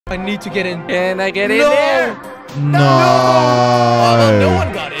I need to get in. Can I get in there? No. Oh, no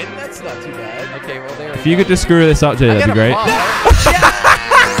one got in. That's not too bad. Okay, well, there we If you go. could just screw this up, Jay, that'd be great.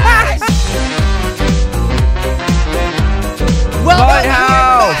 Well,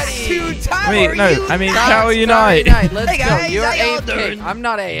 Lighthouse! I mean, Tower Unite. Let's Hey, guys, go. You're how y'all AFK. doing? I'm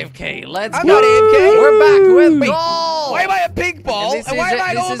not AFK. Let's I'm go. not AFK. We're back with Wait, goal. why am I a pink ball? And And why am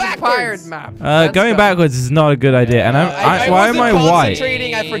I this going is a pirate backwards? map. Let's Going go. backwards is not a good idea. And why am I white?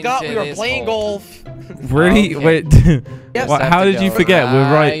 Concentrating. I forgot we Into were this playing hole. golf. Really? Okay. Wait. Yes, What, have how to did you go forget?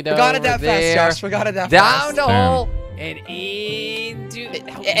 We're right. Forgot it over that fast, there. Josh. Forgot it that Down fast. the Damn. hole and into.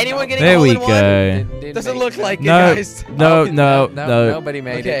 Anyone getting There a hole we in one? go. Doesn't look like it, No, guys. no, no. Nobody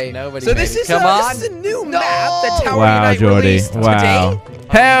made Okay. it. Nobody So made this it. is Come on. this is a new map that Tower Wow, Unite Jordy. released Wow. today.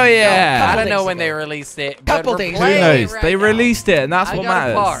 Hell I yeah. don't know days when they ago. released it. Couple but we're days ago. Who playing knows? right They now. released it, and that's I what got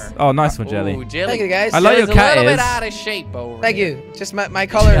a matters. bar. Oh, nice one, Jelly. Ooh, Jelly. Thank you, guys. I like your Jelly's a little cat bit is. out of shape over Thank here. you. Just my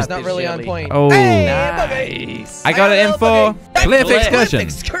color is got not this, really on Jelly. point. Oh. Hey, Nice. I got it in for Cliff Excursion.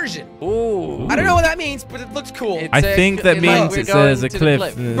 Excursion. Ooh. I don't know what that means, but it looks cool. It's I a think that cl- means we're it says going a to the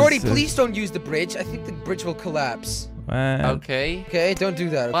cliff. Jordy, please don't use the bridge. I think the bridge will collapse. Okay. Okay, don't do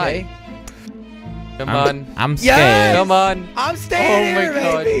that, Why? okay? Come on. I'm Yes! scared. Come on. I'm staying Oh my here,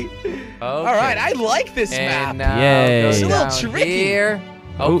 God. baby. Okay. All right, I like this And map. now Yay. go It's a little down tricky. Here.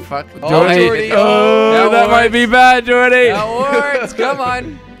 Oh, Oh, fuck. Jordy. Jordy. Oh, that might be bad, Jordy. That works. Come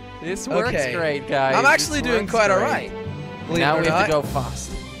on. This works Okay. great, guys. I'm actually This doing works quite all great. right. Believe Now it we or have to not. go fast.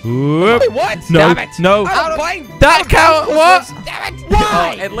 Whoop. Wait, what? No, Damn it. no. Out of buying. That count. What? Damn it! Oh,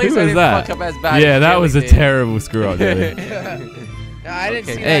 Why? at least Who I was didn't that? fuck up as bad Yeah, as that Jelly was a did. terrible screw up, Jelly. No, I didn't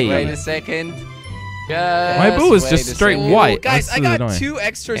Okay, see Hey. that. wait coming. a second. My ball was Wait just a straight second. white. Guys, That's I got annoying. 2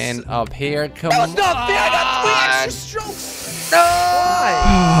 extra. And up here, come That on. was not fair. I got 3 extra strokes. No!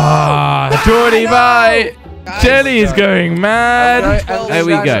 Ah, Jordy, bye. Guys, Jelly is going mad. Okay, There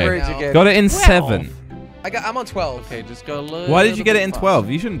we I'm go. down to bridge Got it in 7. I'm on 12. Okay, just go a little. Why did you get it in bit 12?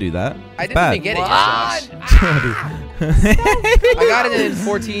 You shouldn't do that. I It's didn't bad. even get it What? yet, Josh. Jordy. I got it in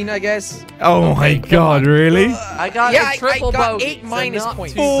 14, I guess. Oh my God, really? I got Yeah, a triple I got bogey, 8 so minus not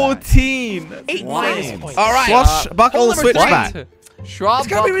points. too bad. 14. 8 Wow. minus points. All right. Swashbuckle Hole number 3. switchback. Schwab It's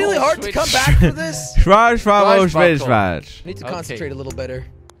gonna be really buckle hard to switch. come back for this. Swashbuckle Swashbuckle. switchback. Need to Okay. concentrate a little better.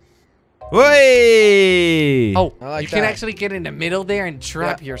 Wait. Oh, I like you can that. actually get in the middle there and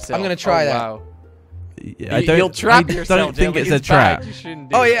trap Yeah, yourself. I'm gonna try that. Wow. You'll trap yourself. I don't think Jelly. it's a It's bad. trap. You shouldn't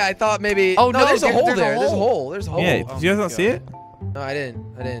do Oh it. yeah, I thought maybe. Oh, no, there's a hole there's a there. There's a hole. hole. There's a hole. Yeah, Oh did you guys my not see God. it? No, I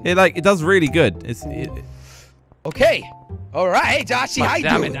didn't. It does really good. Okay. All right. Hey, Josh, how you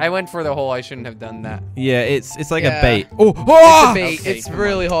Damn doing? it! I went for the hole. I shouldn't have done that. Yeah, it's like Yeah. a bait. Oh, It's a oh! bait. Okay, It's come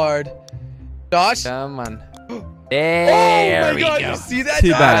really hard. Josh. Come on. Oh There my we God! go. You see that? Too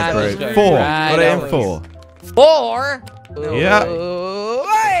Josh? bad, That was bro. really 4. right Got it in over. 4. 4. Yeah. Oh,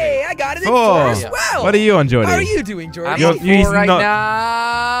 hey, I got it in 4. 4 as well. What are you on, Jordy? How are you doing, I'm Jordy? You're- on he's 4 right not-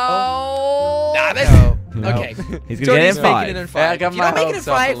 now. Nah, this. No. Okay. He's gonna Jordy's get in making it 5. in 5. Yeah, I got If you don't my make it in hopes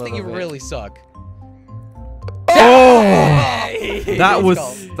up a 5, then little you bit. really suck. Oh! Hey, That let's was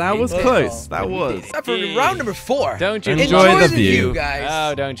go. that was Let's close. go. That was. Time for round number 4. Don't you Enjoy love the this view. guys.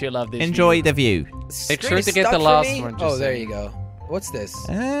 Oh, don't you love this Enjoy the view. Make sure to get the last one. Oh, just there saying. you go. What's this?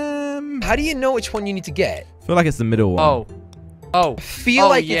 I How do you know which one you need to get? feel like it's the middle one. Oh. Oh. Feel Oh,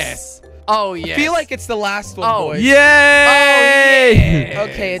 like yes. Oh, yes. Feel like it's the last one, Oh, boys. Yay! yeah.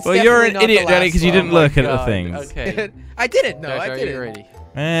 Okay, it's Well, you're an definitely not idiot, the Daddy, last because you one. didn't look at the God. things. Okay. I didn't. No, Josh, I are you didn't. ready?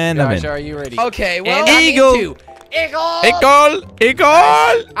 And I'm Josh, in. are you ready? Okay, well, And I'm Eagle. into Eagle. Eagle! Eagle!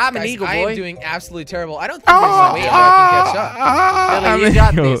 I'm an guys, eagle I boy. am doing absolutely terrible. I don't think there's a way where I can catch up. Jelly, you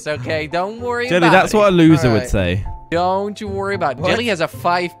got this, okay? Don't worry Jelly, about that's it. what a loser would Alright. say. Don't you worry about it. What? Jelly has a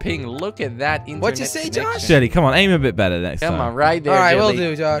 5 ping. Look at that internet What'd you say, Josh? connection. Jelly, come on, aim a bit better next Come time. on, right there, All right, Jelly.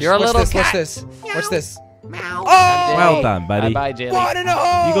 will do, Josh. You're a What's little this? cat. What's this? What's this? Meow. Oh! Well done, buddy. Bye-bye, Jelly. 1 in a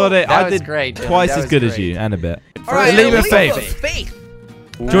hole. You got it. That I was did great, Jelly. twice That as was good as great. you, and a bit. All right, Leap a of leap faith. of faith.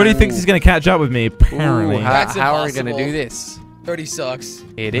 Jordy thinks he's gonna catch up with me. Apparently. Ooh, That's how are we gonna impossible. do this? 30 sucks.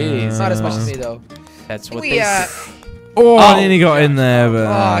 It is. Not as much as me, though. That's Think what we, they say. Oh, I Oh, nearly got in there, but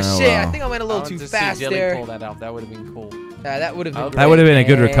Oh, shit. I well. think I went a I little want too to fast see Jelly there. pull that off. That would have been cool. Yeah, that would have been Okay. That would have been a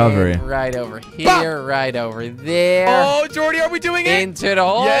good And recovery. Right over here, right over there. Oh, Jordy, are we doing it? Into the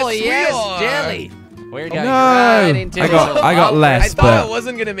hole. Yes, we Yes, are. Jelly. We're going No. right into I the got- hole. I got Oh, less, I thought I but-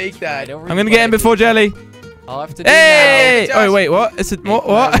 wasn't going to make that. right over I'm gonna here. get in before Jelly. I'll have to do Hey! Josh. Oh wait, what? Is it what?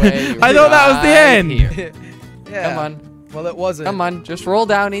 Make my way I thought that was the right end. here. Yeah. Come on. Well, it wasn't. Come on. Just roll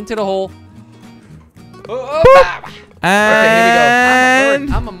down into the hole.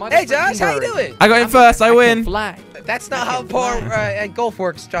 And I'm a Hey, Josh, how you doing? I got in first. I can win. fly. That's not how golf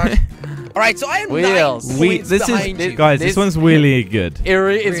works, Josh. right, so I am Wheels. 9 points This behind is you. guys. This one's really good. It's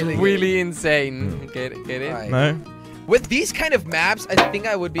Really really insane. Get it? Right. No. With these kind of maps, I think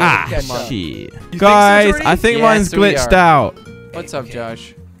I would be able to catch up. shit. so, Guys, Jordy? I think Yes, mine's we glitched are. out. What's up,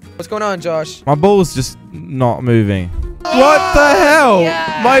 Josh? What's going on, Josh? My ball's just not moving. What the hell?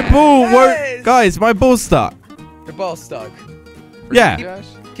 yeah. My ball Yes. won't. Guys, my ball's stuck. Your ball's stuck. Yeah. Josh?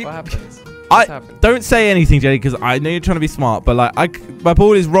 keep- What happens? I What's happened? don't say anything, Jelly, because I know you're trying to be smart, but like, my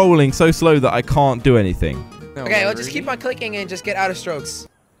ball is rolling so slow that I can't do anything. No, Okay, well, really? just keep on clicking and just get out of strokes.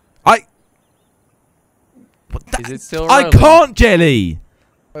 Is it still I rolling? can't, Jelly.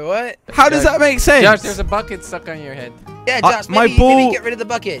 Wait, what? How does that make sense? Josh, there's a bucket stuck on your head. Yeah, Josh, my maybe ball- get rid of the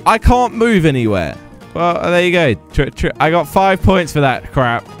bucket. I can't move anywhere. Well, there you go. I got 5 points for that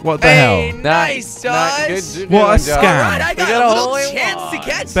crap. What the Hey, hell? nice, Josh. Good What a one, Josh. scam. Alright, I You got got a a little hole in chance one. to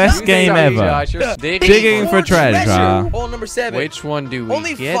catch Best up. game Sorry, ever. Josh, you're Digging for treasure. Hole number 7. Which one do we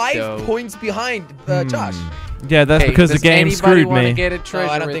Only get, 5 though? points behind Josh. Yeah, that's because the does game anybody screwed wanna me. Get a No,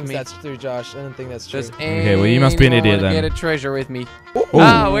 treasure I don't with think me? that's true, Josh. I don't think that's true. Does Okay, well, you must be an anyone idiot wanna then. Get a treasure with me. Ooh.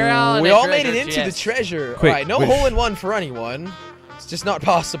 Ah, we're all in we a all made treasure it into the chest. treasure. Quick, Alright, no which- hole in one for anyone. It's just not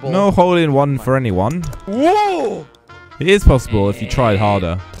possible. No hole in one for anyone. Whoa! It is possible if you tried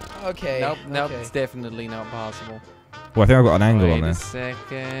harder. Okay. Nope, okay. it's definitely not possible. Well, I think I've got an angle on Wait a this.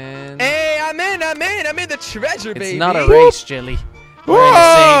 second. Hey, I'm in the treasure, It's baby. not a race, Jelly. We're in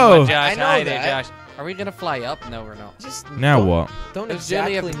the same Whoa! one, Josh. I know Hi there, that. Josh. Are we gonna fly up? No, we're not. Just Now don't- what? Don't Does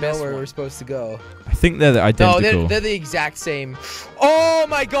Jelly have exactly the know best where one? we're supposed to go. I think they're No, identical. they're the exact same. Oh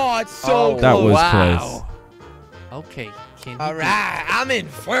my god, so Oh, close. That was wow. close. Okay. Can you All do- right, I'm in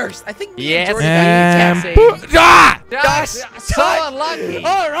first. I think me Yes. and Jordan got the And exact same. Ah! Josh, so Josh. unlucky.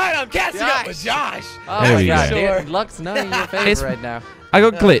 All right, I'm catching up Josh. with Josh. Oh There my we god, go. dude, luck's not in your favor right now. I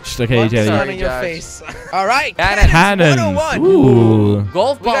got glitched. Okay, Luck's Jelly. sorry, Sun in your Josh. face. All right, Cannons. Cannons. 101. Ooh.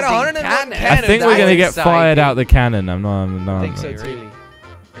 Golf We got balls 101 and cannons. I cannons. think we're That's gonna get exciting. fired out the cannon. I'm not. I think so Really? too.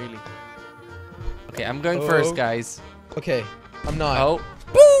 Really? Okay, I'm going Oh. first, guys. Okay, I'm not. Oh.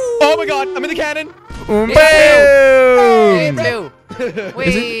 Oh my god, I'm in the cannon. Boom! Me too.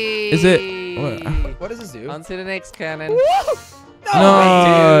 Is it- what- What does this do? On to the next cannon. Woo!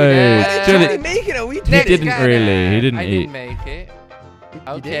 No, dude. Jelly. Didn't make it. We He did didn't it. really. He didn't I eat. didn't make it. You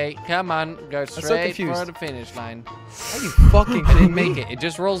Okay, come on. Go so straight for confused. the finish line. Are you fucking I didn't kidding make me? it. It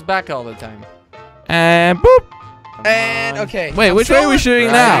just rolls back all the time. And boop. Come And on. okay. Wait, I'm which way are we still shooting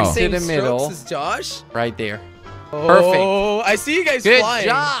at now? exact same To the middle. strokes as Josh. Right there. Oh, I see you guys Good flying.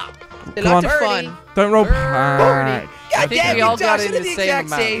 job. They Come lots on. of fun. Don't roll Birdie. back. I God think damn we it, all Josh, got I it did in the the same exact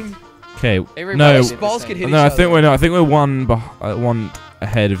amount. same. Okay. Everybody No. did the Balls same. could hit No, I each think other. we're no. I think we're one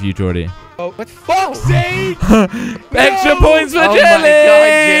ahead of you, Jordy. Oh, what fuck's sake? Extra points for Oh my Jelly. God,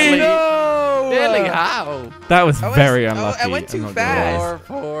 Jelly. No. Jelly, how? That was I was- very I unlucky. went too I'm not gonna lie. fast.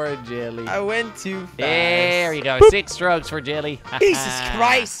 Poor Jelly. I went too fast. There you go. 6 strokes for Jelly. Jesus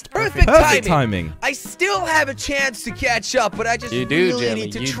Christ. Perfect Perfect timing. timing. I still have a chance to catch up, but I just You do, really Jelly,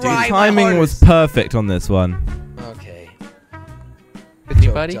 need to you do. try my Timing was hardest. perfect on this one. Okay. Good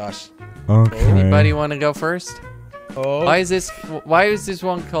Anybody? job, Josh. Okay. Anybody want to go first? Oh. Why is this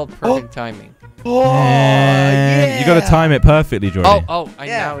one called perfect timing? Oh, And yeah. you got to time it perfectly, Jordy. I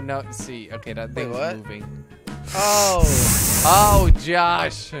Yeah. now know. See, okay, that Wait, thing's what? moving. Oh. Oh,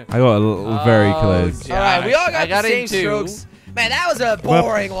 Josh. I got a little very close. Josh. All right, we all I got got the same in 2. strokes. Man, that was a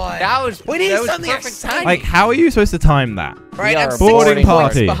boring one. That was We need that was something perfect exciting. timing. Like, how are you supposed to time that? Right, We I'm are a 6 boring points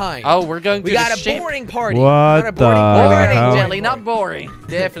party. behind. Oh, we're going to we got the a ship. boring party. What Not a boring the party. Boring, hell? Jelly, not boring.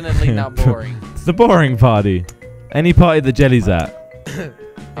 Definitely not boring. It's the boring party. Any party the Jelly's at.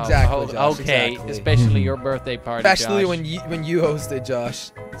 Exactly, Josh, Okay, exactly. especially your birthday party, Especially Josh. when you hosted,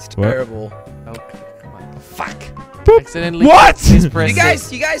 Josh. It's What? terrible. Okay, come on. Fuck. Accidentally What?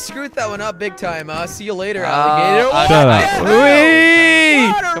 mispressed You guys screwed that one up big time. See you later, Oh, alligator. okay. What Shut the up. hell? Wee!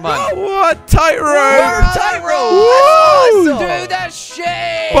 I don't Come on. know. What tightrope? We're tightrope. Woo! That's awesome. Do that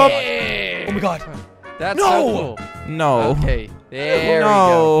shit! Bop. Oh my god. That's No. so cool. No. Okay, there we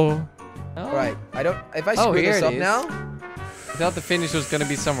No. go. All right. I don't. If I Oh, screw here this it up is. now. I thought the finish was gonna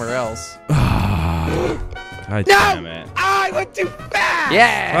be somewhere else. God damn it. I went too fast.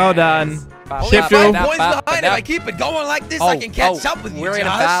 Yeah. Well done. Only Shift 5 you. points behind. If I keep it going like this, I can catch up with you, We're in a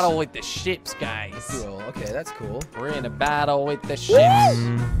Josh. battle with the ships, guys. Cool. Okay, that's cool. We're in a battle with the ships.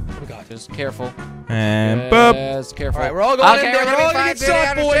 Mm, Oh my god. Just careful. And boop. Yes, careful. All right, we're all going Okay, in there. we're We're all gonna gonna be get fighting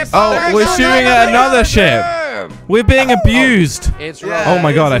shot, the other boys. ship. Oh, There's we're shooting at another ship. We're being abused. It's Yeah. rolling. Oh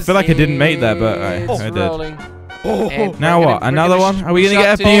my god, I feel like I didn't make that, but I It's did. rolling. Oh. And Now we're what? gonna- Another we're one? gonna Are we gonna shot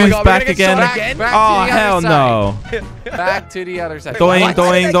get to the- abused God, we're back gonna get again? shot again? Back Oh, to the hell other no. side. Back to the other side. Doing, Why did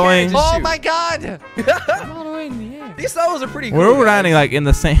doing, I doing. just Oh shoot? my god! Come on in, yeah. These levels are pretty cool. We're all guys. landing like in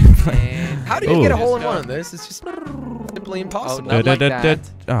the same place. And How do you get a hole in Just one go. on this? It's just simply impossible. Not like that.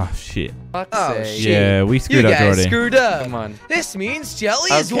 Oh shit. Fuck's Oh, sake. shit. Yeah, we You screwed up guys already. screwed up. Come on. This means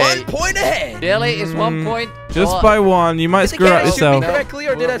Jelly is Okay. 1 point ahead. Jelly is 1 point. Just Oh, by one. You might Did the screw up camera shoot me yourself. correctly,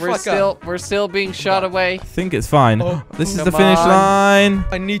 or did I we're fuck still, up? We're still being shot away. I think it's fine. Oh, This is come the finish on. line.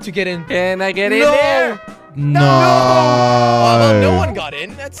 I need to get in. Can I get in No. there? No. Oh, well, no one got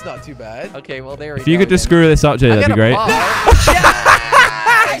in. That's not too bad. Okay, well, there we go. If you could just then. screw this up, Jay, I that'd got be a great. bar.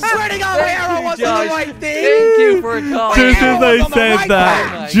 I swear to God, my arrow wasn't the Josh. right thing. Thank you for calling. Just arrow as was I on the said right that.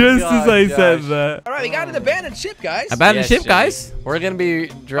 side. Oh my Just as I God, said Josh. that. All right, we got an abandoned ship, guys. Abandoned ship, Jelly. guys. We're gonna be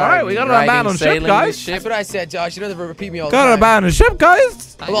driving. Alright, we got an riding, abandoned ship, sailing guys. this ship. That's what I said, Josh. You don't have to repeat me all the Got an time. abandoned ship,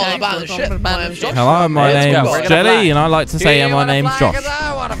 guys. Well, abandoned ship. My name's Josh. Hello, my Let's go. name's We're gonna Jelly, fly. and I like to Do say you my wanna name's fly? Josh. 'Cause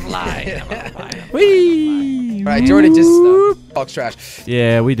I wanna fly. I wanna fly. Whee! All right, Jordan just talks trash.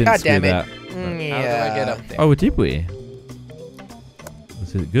 Yeah, we didn't God screw damn it. that. How did I get up there? Oh, did we?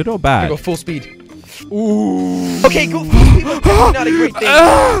 Was it good or Go bad? full speed. Ooh. Okay, go full speed was definitely not a great thing.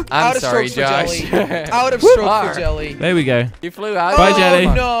 I'm Out of sorry, strokes Josh. for Jelly. Out of strokes Bar. for Jelly. There we go. You flew out. Bye, Oh, Jelly.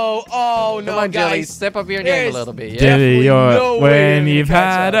 no. Oh, no, Come on, Jelly. guys. Step up your There's game a little bit. Yeah. Jelly, you're no way when you're you've gonna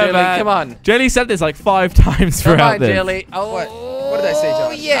catch had up. a Jelly, bad. come on. Jelly said this like 5 times Come throughout on, this. Jelly. Oh, What did I say,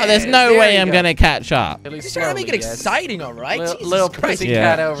 Josh? Yeah. There's no There way you I'm go. gonna catch up. Jelly, Just trying to make it slowly, yes. exciting, all right? Jesus Little Christ. pussy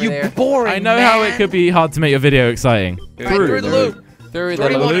Yeah. cat over You there. boring I know how it man. could be hard to make your video exciting. All right, through the loop. Through the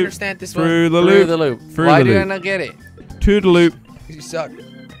Jordan loop. won't loop. understand this one. Through the Through loop. the loop. Through Why the do I loop. not get it? To the loop. You suck.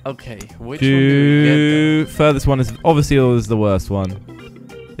 Okay, which one do we To furthest one is obviously always the worst one.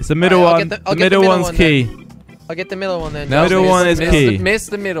 It's the middle I'll one. get I'll The get middle one's one key. then. I'll get the middle one then. get? No, Middle miss- one is miss key. The, miss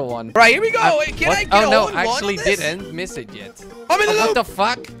the middle one. Right, here we go. Wait, can What? I get Oh a no, hole in one actually on this? didn't miss it yet. I'm in the What loop. the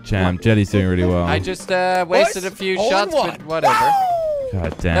fuck? Jam, Jelly's doing really well. I just wasted a few Hole in shots, one. but whatever.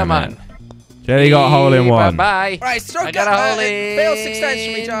 God damn Come it. on. Jelly got a hole in one. Bye All right, stroke I got a hole fail 6 times for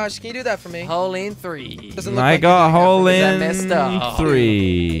me, in. Josh. Can you do that for me? Hole in 3. Doesn't look I like got a you did that hole for me. Is that in messed up?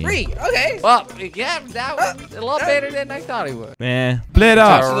 3. 3. Okay. Well, yeah, that was a lot better than I thought it would. Yeah. Split A up.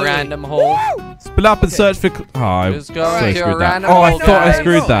 Absolutely. random hole. Split up and search for. Oh, I Just go so into a screwed that. random Oh, I hole, thought I guys.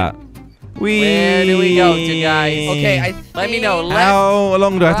 screwed that. Where do we go to, guys? Okay, Let me know. Left, How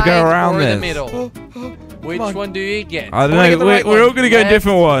long do I have to go right, around or this? the middle. Which on. one do you get? I don't I know. get the right We're all one. gonna go Left.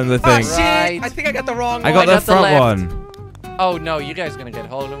 different ones, I Oh, think. shit. Right. I think I got the wrong I one. got the got the front left. one. Oh no, you guys gonna get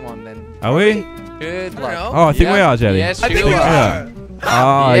hole in one then. Are we? Good I don't luck. know. Oh, I think we Yep. are, Jelly. Yes, I you think we are. are.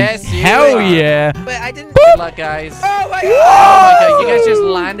 Oh, Yes, you hell are. yeah. But I didn't. Good luck, guys. Oh my Oh god. my god, you guys just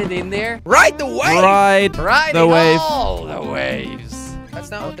landed in there. Right the way. Ride Right the wave. all the waves.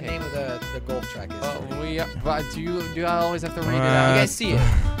 That's not what the Okay. name of the golf track is. But do I always have to read it You out? guys see it?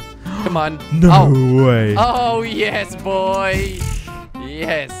 Come on. No way. Oh yes, boy.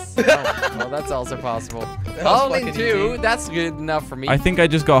 Yes. Oh, well, that's also possible. That was Hole in fucking 2. easy. That's good enough for me. I think I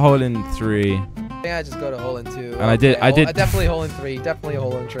just got a hole in 3. I think I just go to hole in 2. And I did- I did- Definitely hole in 3. Definitely a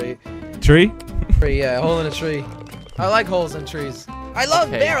hole in tree. Tree? Tree, yeah, hole in a tree. I like holes in trees. I love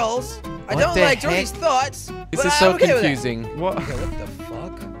Okay. barrels. I What don't the like heck? Jordy's thoughts. This but is I'm so okay with that. confusing. What? Okay, what the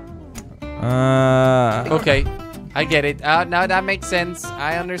fuck? Okay, I get it. Now that makes sense.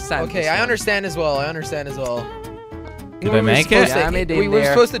 I understand. Okay, this I one. understand as well. I understand as well. Did I make it? Jam it in We were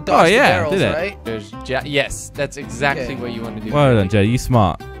there. supposed to dodge Oh, yeah, the barrels, did it? right? There's yes, that's exactly Okay. what you want to do. Well done, Jelly. You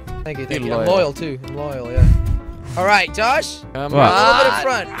smart. Thank you, You're thank you. I'm loyal. loyal too. I'm loyal, yeah. All right, Josh. Come What? A little bit in on.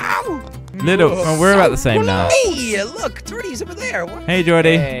 front. Ow! Little. Oh, we're about the same now. Hey, look, Jordy's over there. What? Hey,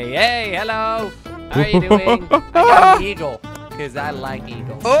 Jordy. Hey, hello. How are you doing? I got an eagle, because I like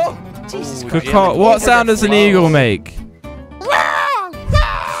eagles. Oh, Jesus Ooh, Christ. Jimmy. Caw-caw. What Over sound the does an flow. eagle make?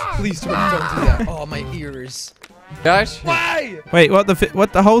 Please, Jordy, don't do that. Oh, my ears. Josh, Why? Wait, what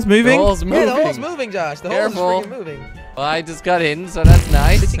the hole's the moving? hole's Yeah, moving. the hole's moving, Josh. The Careful. hole's freaking moving. Well, I just got in, so that's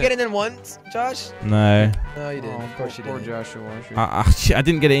nice. Did you get it in once, Josh? No. No, you didn't. Of course you Poor didn't. Joshua. Shit, I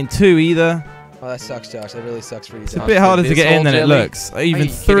didn't get it in 2 either. Oh, that sucks, Josh. That really sucks for you. It's a Josh. bit harder to This get in whole than it jelly? looks. Are you Even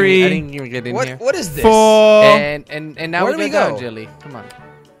kidding me? I 3, didn't even get in here. What is this? 4, And now Where we do we go down, go? Jelly. Come on.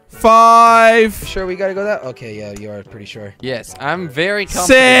 5, Sure, we gotta go that? Okay, yeah, you are pretty sure. Yes, I'm very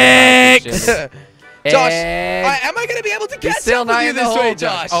confident. 6. about this, Josh, And am I gonna be able to you're catch still up with not you in the this way, hole,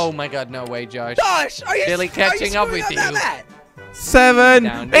 Josh? Oh my God, no way, Josh. Josh, are you Billy catching up with screwing you. that? 7.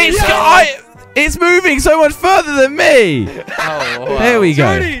 Down It's, you go. it's moving so much further than me. Oh, wow. There we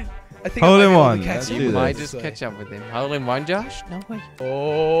go. Jordy! I think Hole I might in be able to one. catch Let's you do You this. might this just way. catch up with him. Hole in one, Josh? No way.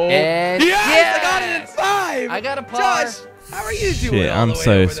 Oh. And Yes, I got it in yes! 5. I got a par. Josh, how are you doing? Shit, all I'm the way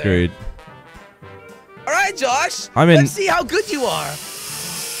so over there? screwed. All right, Josh. I'm in- Let's see how good you are.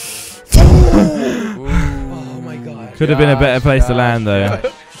 Ooh. Oh my God. Could have been a better Josh, place to Josh, land though. Josh.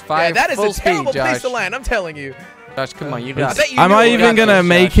 Yeah, Five that is full a terrible speed, place Josh. to land. I'm telling you. Josh, come on, you got bet it. you Am know I what even I gonna Josh.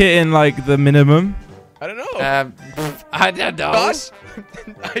 make it in like the minimum? I don't know. I don't know. Josh?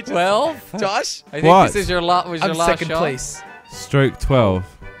 I just- 12? Josh? I think What? this is your was your I'm last second shot. place. Stroke 12.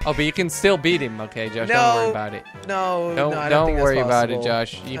 Oh, but you can still beat him, okay, Josh? No. Don't worry about it. No, Don't no, I don't think that's worry about it, possible.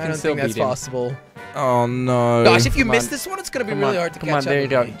 Josh. You I can don't still think that's beat him. possible. Oh no. Josh, if you Come miss on. this one, it's gonna be Come really on, hard to come catch on, up there you with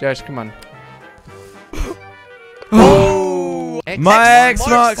go, me. Josh. Come on. Oh! My X X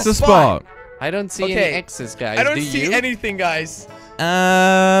marks the spot. I don't see Okay. any X's, guys. I don't Do see you? anything, guys.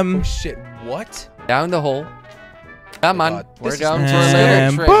 Oh shit! What? Down the hole. Come on, God, we're this is going for a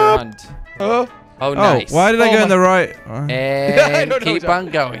And little treasure boop. hunt. Oh, Oh, nice. Why did I Oh go my- in the right? And don't know, keep Josh. on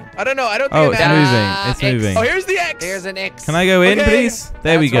going. I don't know. I don't Oh, think it's I'm moving. Ah, It's X. moving. Oh, here's the X. There's an X. Can I go in, Okay. please?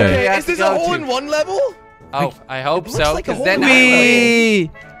 There we That's what go. we have Is to this go a hole to. in one level? Oh, I hope It looks so, like a because hole then in I one. win. Whee!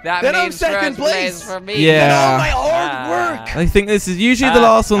 That Then I'm means second first place place. for me. Yeah. And all my hard work. I think this is usually the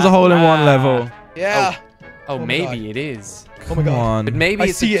last one's a hole in one level. Yeah. Oh, my maybe it is. Oh my Come God. on. But maybe I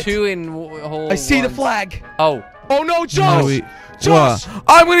it's see a it. 2 in hole. I see the one. flag. Oh. Oh no, No, Josh! we- Josh! What?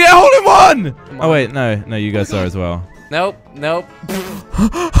 I'm gonna get a hole in one! Come Oh on. wait, no, you guys are as well. Nope, nope. I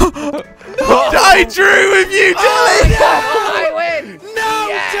drew with you, Dilly! I win! No,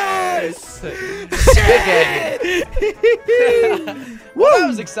 Yes! Well, that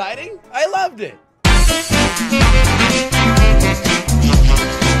was exciting. I loved it.